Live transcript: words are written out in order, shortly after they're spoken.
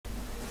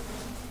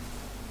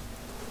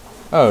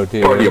Oh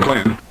dear. What are you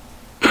playing?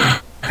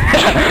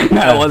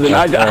 No, it wasn't.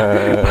 I'm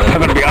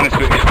gonna be honest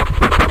with you.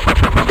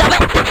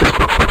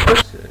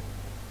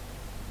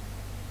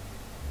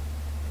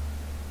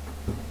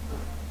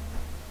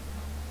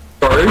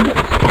 Sorry?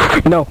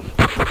 No.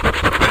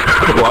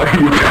 Why are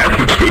you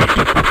panicking?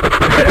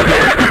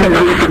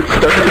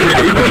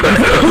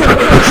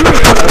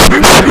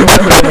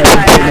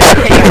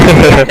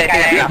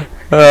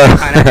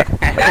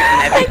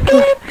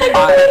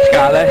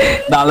 Scarlett,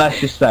 now let's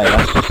just say,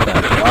 right?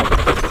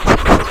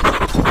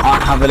 I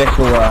have a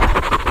little,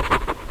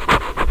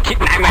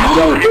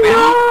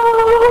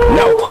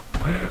 No!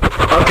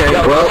 Okay,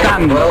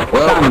 Sam,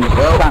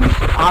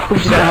 how come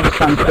you don't have a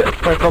Sam's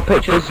profile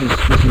picture? This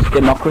is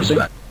democracy.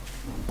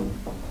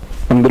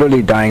 I'm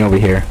literally dying over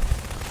here.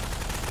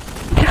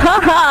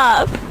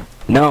 Stop!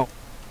 No.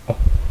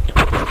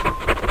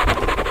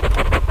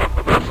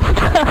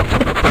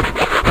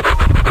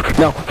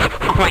 No.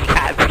 Oh my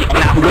god.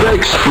 I'm gonna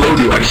explode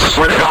you, I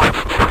swear to God.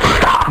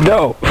 Stop.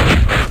 No.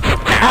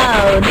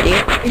 Oh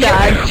dear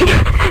God. You're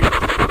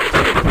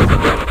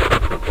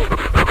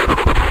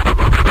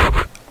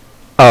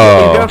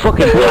gonna Oh.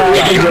 fucking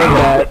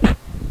that.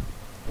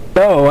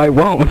 No, I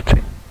won't.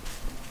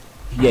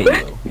 Yeah, you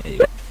will. Yeah, you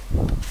will.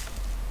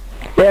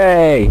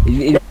 Yay!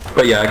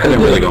 But yeah, I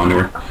couldn't really go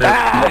anywhere.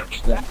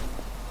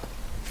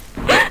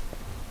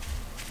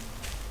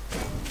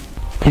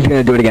 He's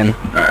gonna do it again.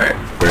 Alright,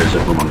 where is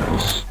everyone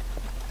else?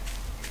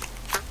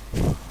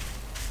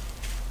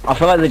 I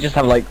feel like they just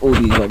have like all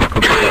these like.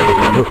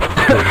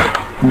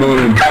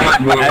 Moon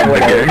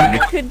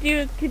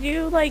again. Could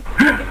you like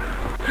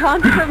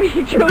talk for me,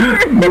 Joker?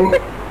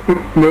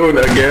 Moon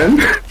again?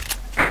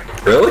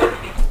 Really?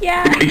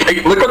 Yeah.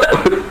 Look what that.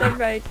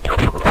 Alright.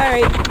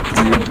 Alright.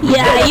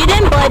 Yeah, you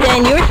didn't blend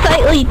in. You were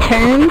slightly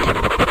turned.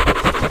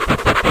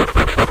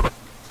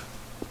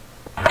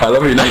 I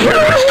love you, not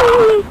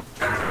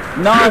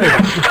No!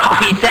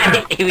 He said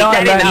it. He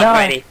said it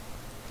already.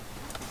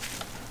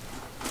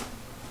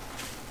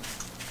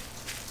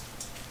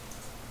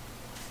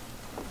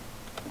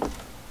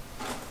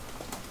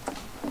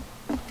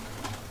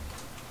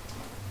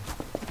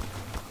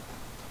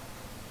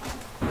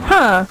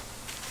 Huh.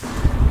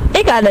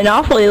 It got an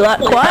awfully lot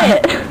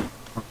quiet.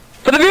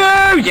 For the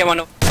views! You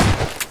wanna...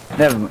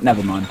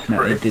 Never mind.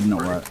 No, it did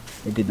not work.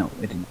 It did not.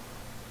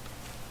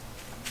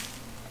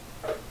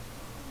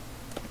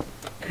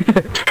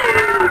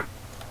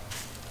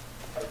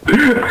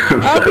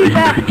 I'll be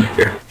back.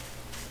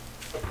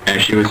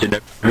 And she was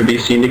never be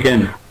seen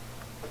again.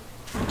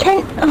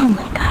 Oh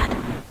my god.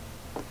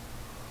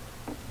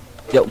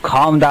 Yo,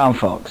 calm down,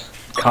 Fox.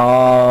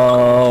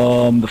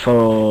 Calm the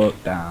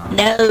fuck down.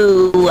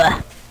 No.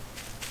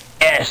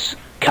 Yes,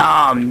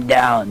 calm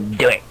down.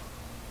 Do it.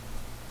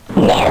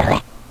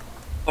 No.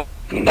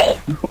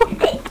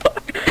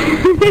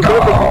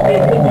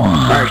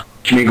 Alright,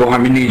 Smeagol,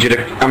 I'm gonna need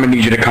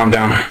you to calm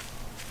down.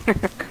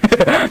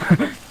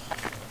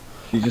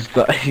 She just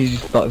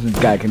starts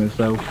gagging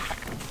herself.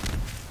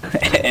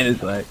 And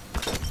it's like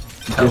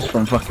just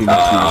from fucking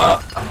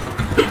I'm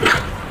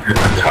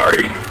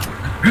sorry.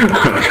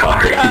 I'm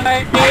sorry.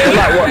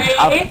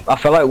 I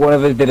feel like one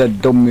of us did a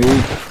dumb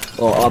move,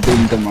 or are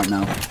being dumb right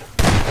now.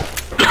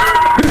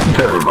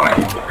 Never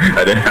mind.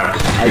 I didn't have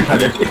to.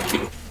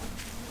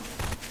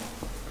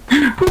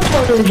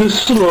 I was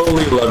just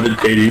slowly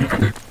levitating.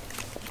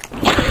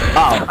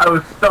 Oh. I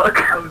was stuck.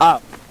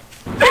 Oh.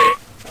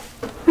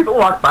 People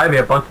walked by me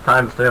a bunch of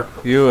times too.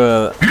 You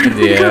You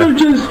yeah. could've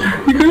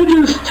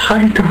just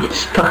typed I'm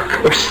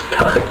stuck or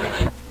stuck.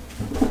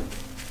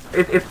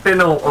 It's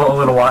been a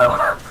little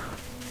while.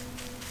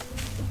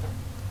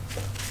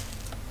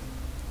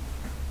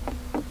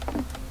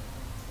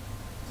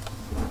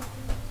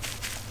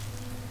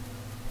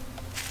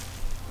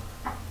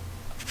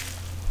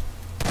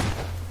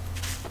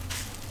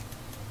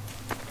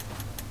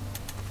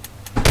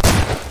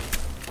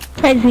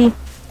 Crazy.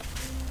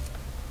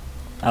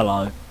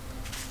 Hello.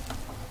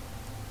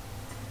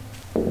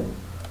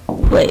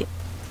 Wait.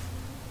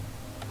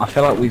 I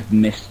feel like we've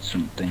missed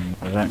something.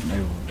 I don't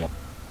know what.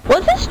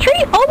 Was this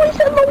tree always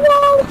in the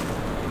wall?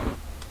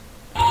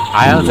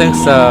 I don't think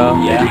so.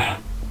 Yeah.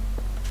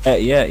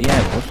 Yeah, it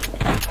was.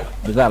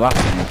 Was that last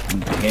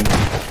game?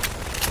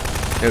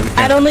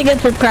 I don't think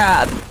it's a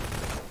crab.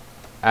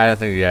 I don't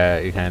think. Yeah,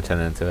 you can't turn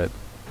into it.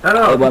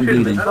 No, It won't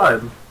shouldn't bleed be in.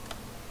 died.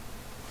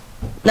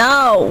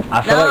 No.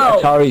 I feel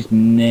like Atari's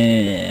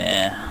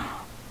nah.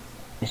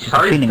 It's just a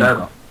Atari's feeling dead. I've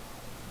got.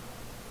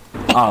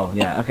 Oh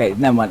yeah, okay,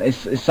 never mind. It's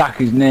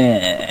Saku's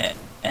nah.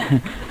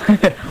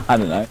 I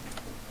don't know.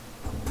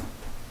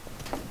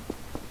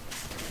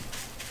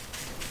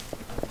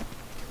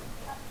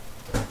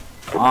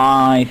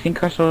 I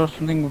think I saw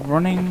something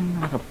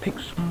running like a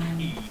pixel.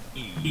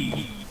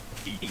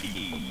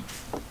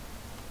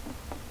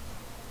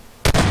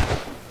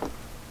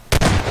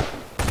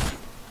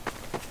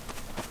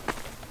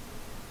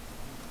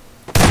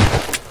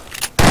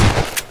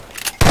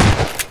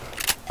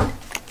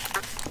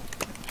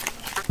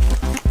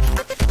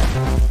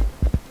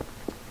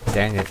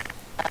 Dang it.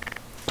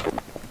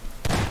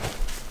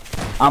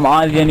 Am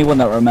I the only one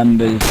that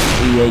remembers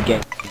EA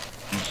Games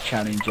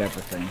challenge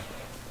everything?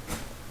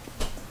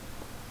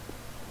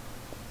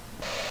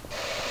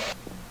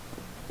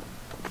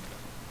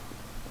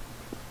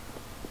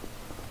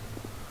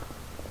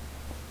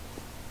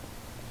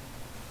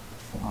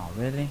 Oh,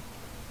 really?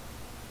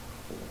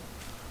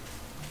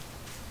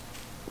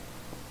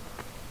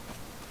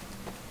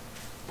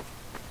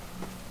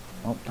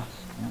 Oh, that's...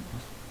 Yeah,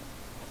 that's...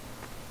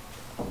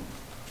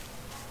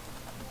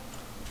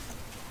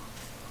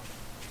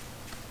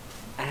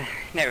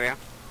 There we go.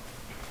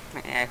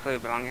 Yeah, clearly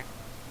belong here.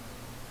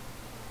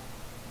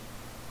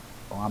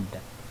 Oh, I'm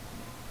dead.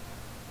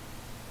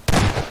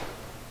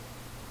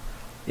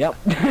 Yep.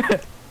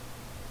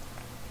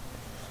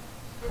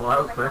 Well, that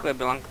was quick. Clearly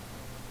belong.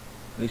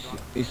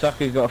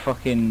 Isaku's got a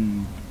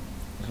fucking...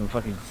 some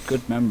fucking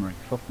good memory.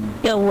 Fuck me.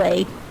 Go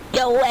away.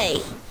 Go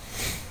away.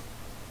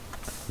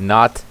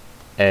 Not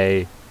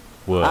a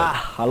word.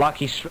 Ah, I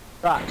like your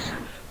strats.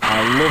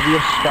 I love your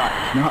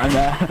strats. Not in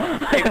there.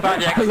 Hey,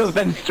 Project. I love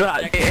them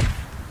strats.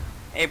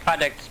 Hey,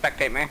 Project,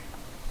 spectate me.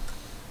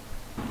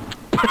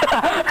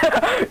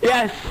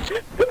 Yes!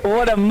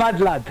 What a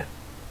mad lad!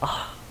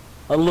 Ah,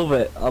 I love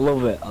it, I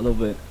love it, I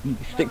love it.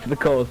 Stick to the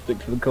cause, stick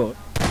to the cause.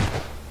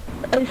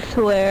 I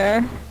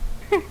swear.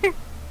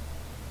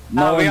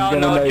 No We one's all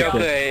gonna know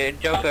notice.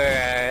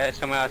 Joker,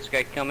 someone else is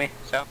gonna kill me,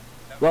 so.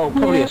 Well,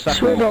 probably a Swear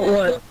second about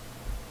what?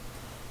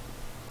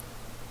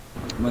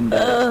 Monday.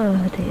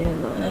 Oh dear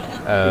Lord.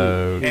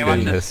 Oh Hey, watch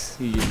goodness.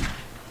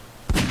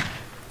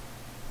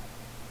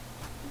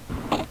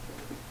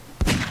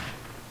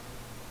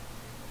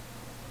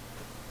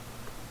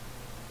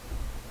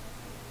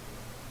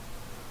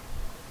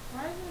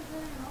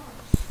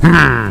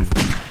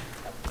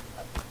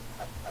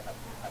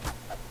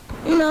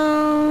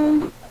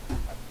 No.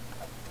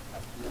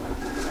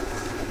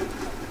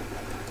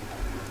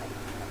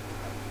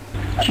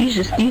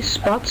 Jesus, these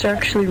spots are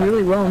actually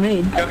really well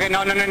made. Joker,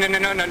 no,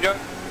 Joker.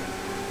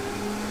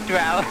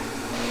 Well.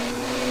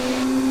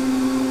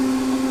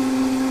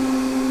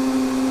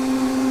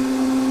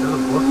 There's a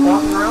wolf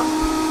walking around?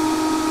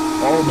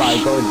 Oh my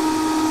god.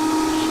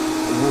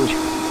 Wolf,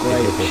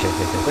 great.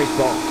 Great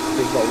spot,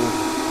 wolf.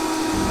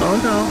 Oh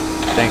no.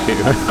 Thank you.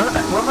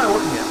 What am I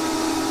looking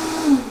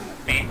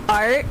at?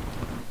 Art.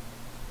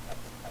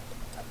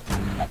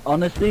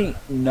 Honestly,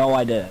 no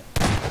idea.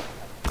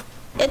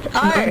 It's An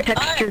art.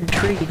 untextured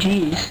tree,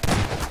 jeez.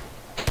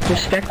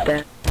 Respect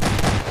that.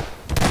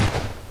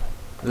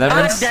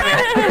 Lemons. No,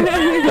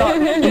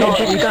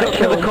 just got stick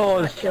to the killed.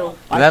 cause.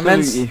 I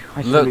Lemons. salute you,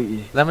 I Look. salute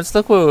you. Lemons.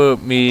 Look where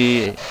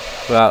me.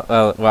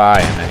 Well, where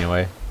I am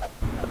anyway.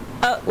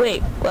 Oh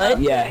wait, what?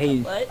 Yeah,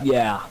 he's... What?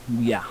 Yeah.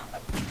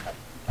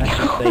 Let's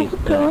just say it's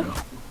dirty.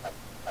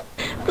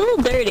 A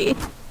little dirty.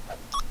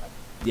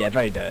 Yeah,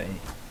 very dirty.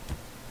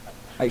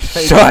 Like,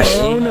 so Shush! dirty.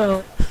 Oh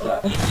no.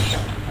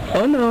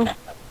 Oh no.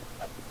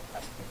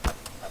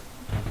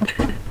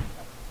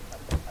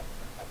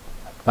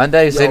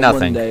 Monday, say Yo,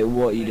 nothing. Monday,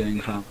 what are you doing,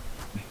 fam?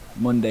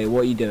 Monday,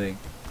 what are you doing?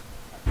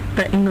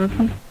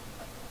 Nothing.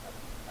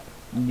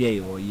 Yeah,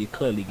 well, you're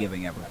clearly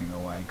giving everything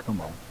away. Come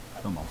on.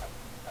 Come on.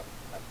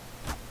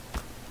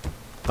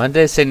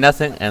 Monday, say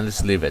nothing and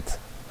just leave it.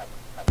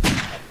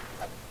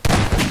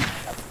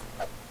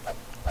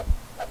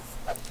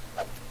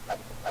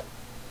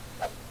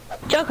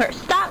 Joker,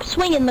 stop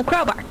swinging the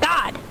crowbar.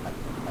 God.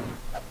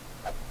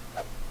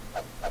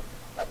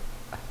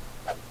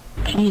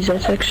 Jeez,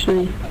 that's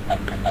actually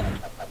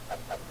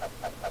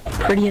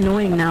pretty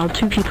annoying now.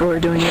 Two people are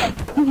doing it.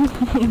 Oh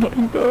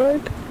my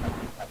God.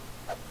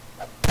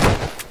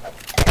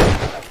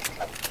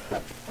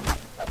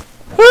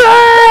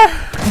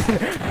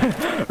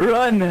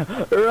 Run!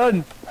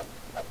 Run!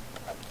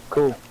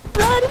 Cool.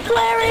 Run,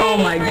 Flurry! Oh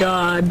my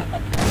god.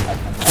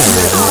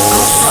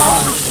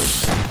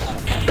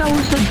 That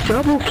was a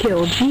double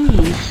kill,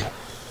 jeez.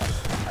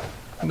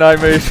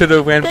 Nightmare should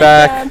have went Good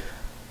back. job.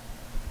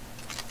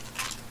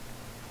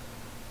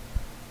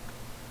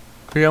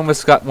 We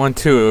almost got one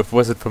too if it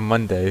wasn't for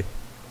Monday.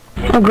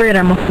 Oh great,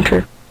 I'm a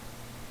hunter.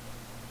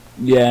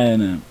 Yeah, I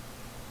know.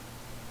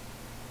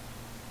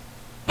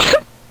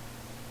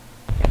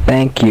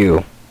 Thank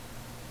you.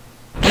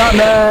 Not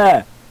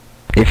there!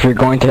 If you're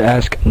going to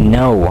ask,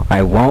 no,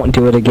 I won't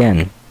do it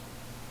again.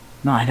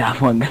 No, I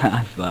wasn't gonna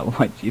ask that.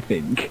 What do you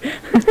think?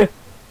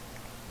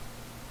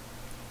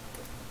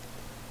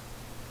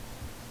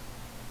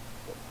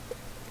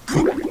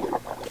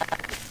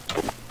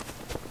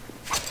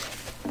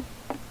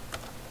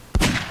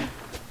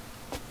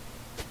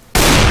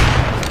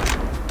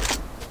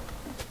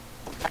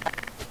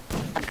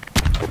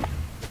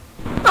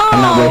 I'm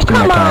not wasting my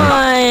Come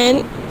time.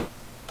 on!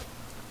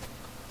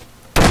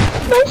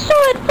 I saw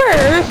it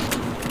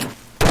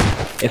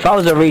first! If I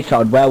was a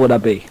retard, where would I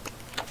be?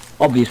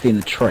 Obviously in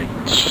the tree.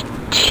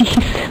 Jesus.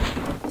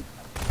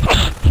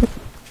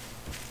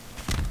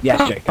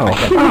 Yes, Jake. Oh.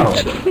 I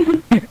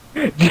said it.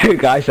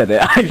 Jake, I said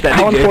it. I said it.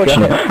 How Jake.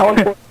 unfortunate. How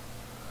unfortunate.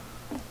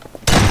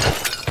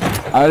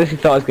 I honestly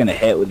thought I was gonna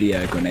hit with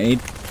the grenade.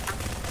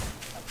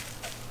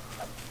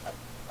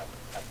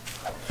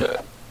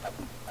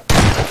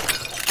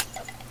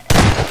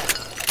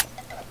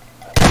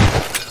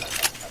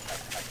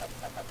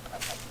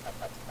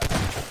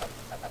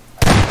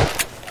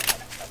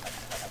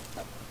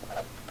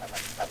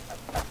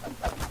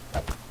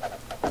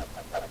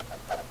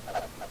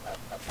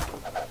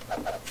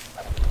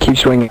 Keep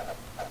swinging.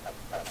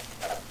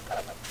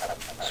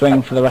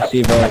 Swing for the rest of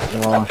your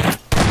life.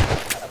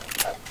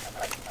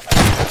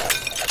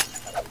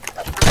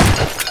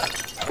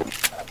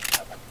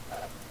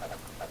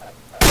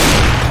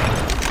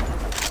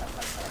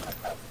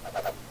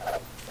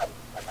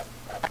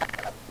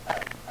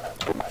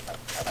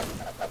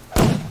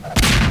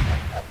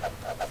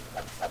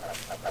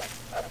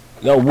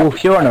 Yo,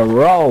 Wolf, you're on a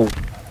roll.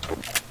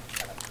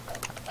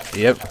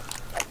 Yep.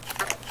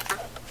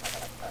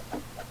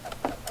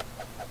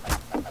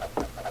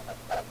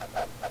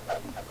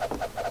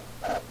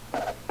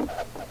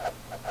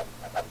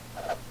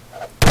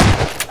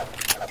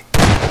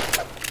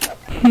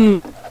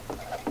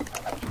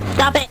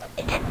 Stop it.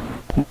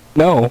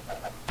 No.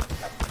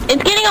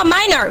 It's getting on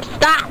my nerves.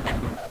 Stop.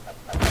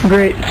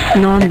 Great.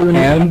 No, I'm doing it.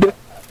 And?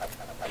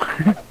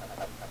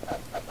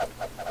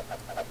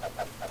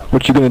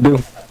 What you gonna do?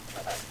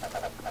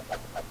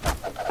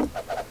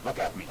 Look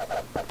at me.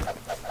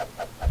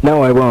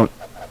 No, I won't.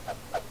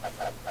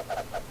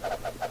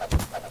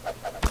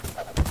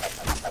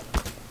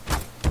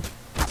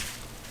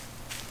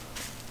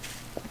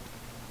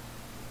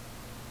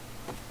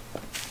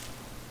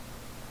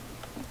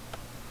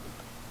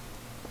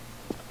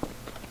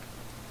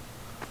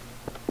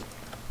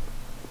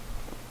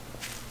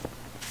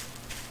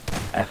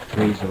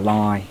 F3's a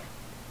lie.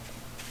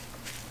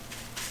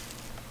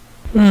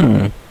 I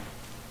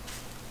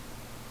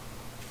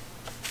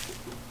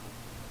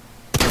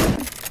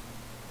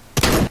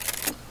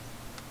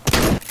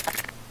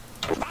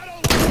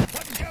don't like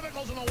putting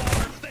chemicals in the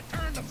water that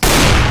turn the Do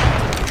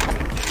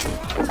you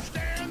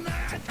understand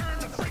that? Turn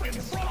the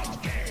freaking frogs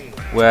gay.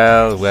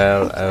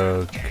 Well,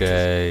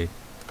 okay.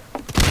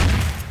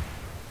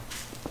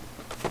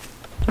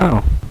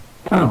 Oh.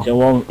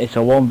 It's a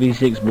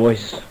 1v6,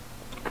 boys.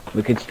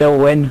 We could still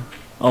win,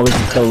 or we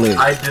can still lose.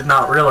 I did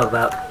not realize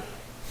that.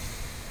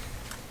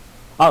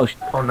 Oh,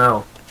 Oh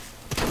no.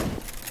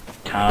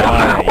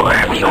 Atari.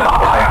 Wherever you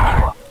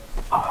are.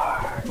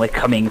 We're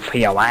coming for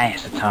your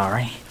ass,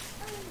 Atari.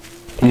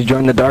 He's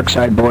joined the dark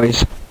side,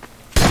 boys.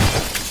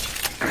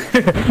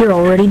 You're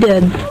already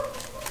dead.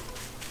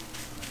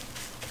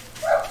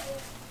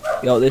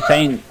 Yo, this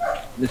ain't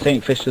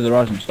Fist of the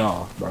Rising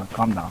Star, bro.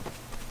 Calm down.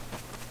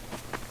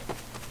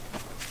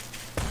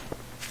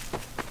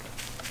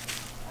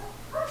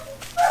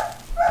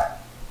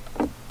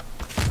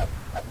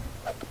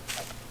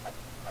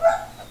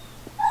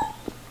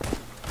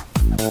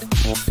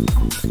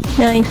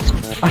 Nice.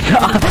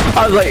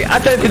 I was like, I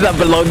don't think that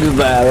belongs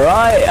there,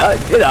 right?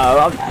 You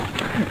know,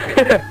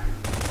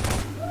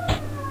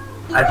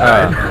 I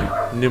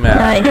tried. New map.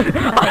 Nice.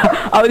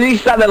 I was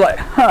just standing there like,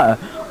 huh?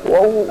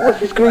 What's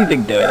this green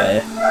thing doing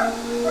here?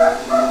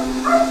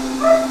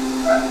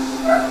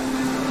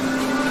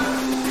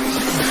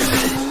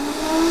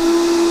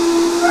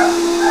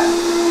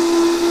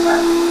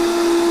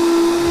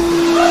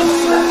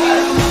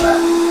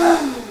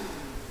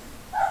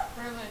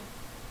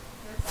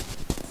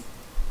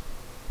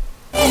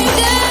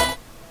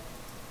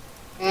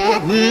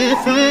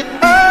 Really?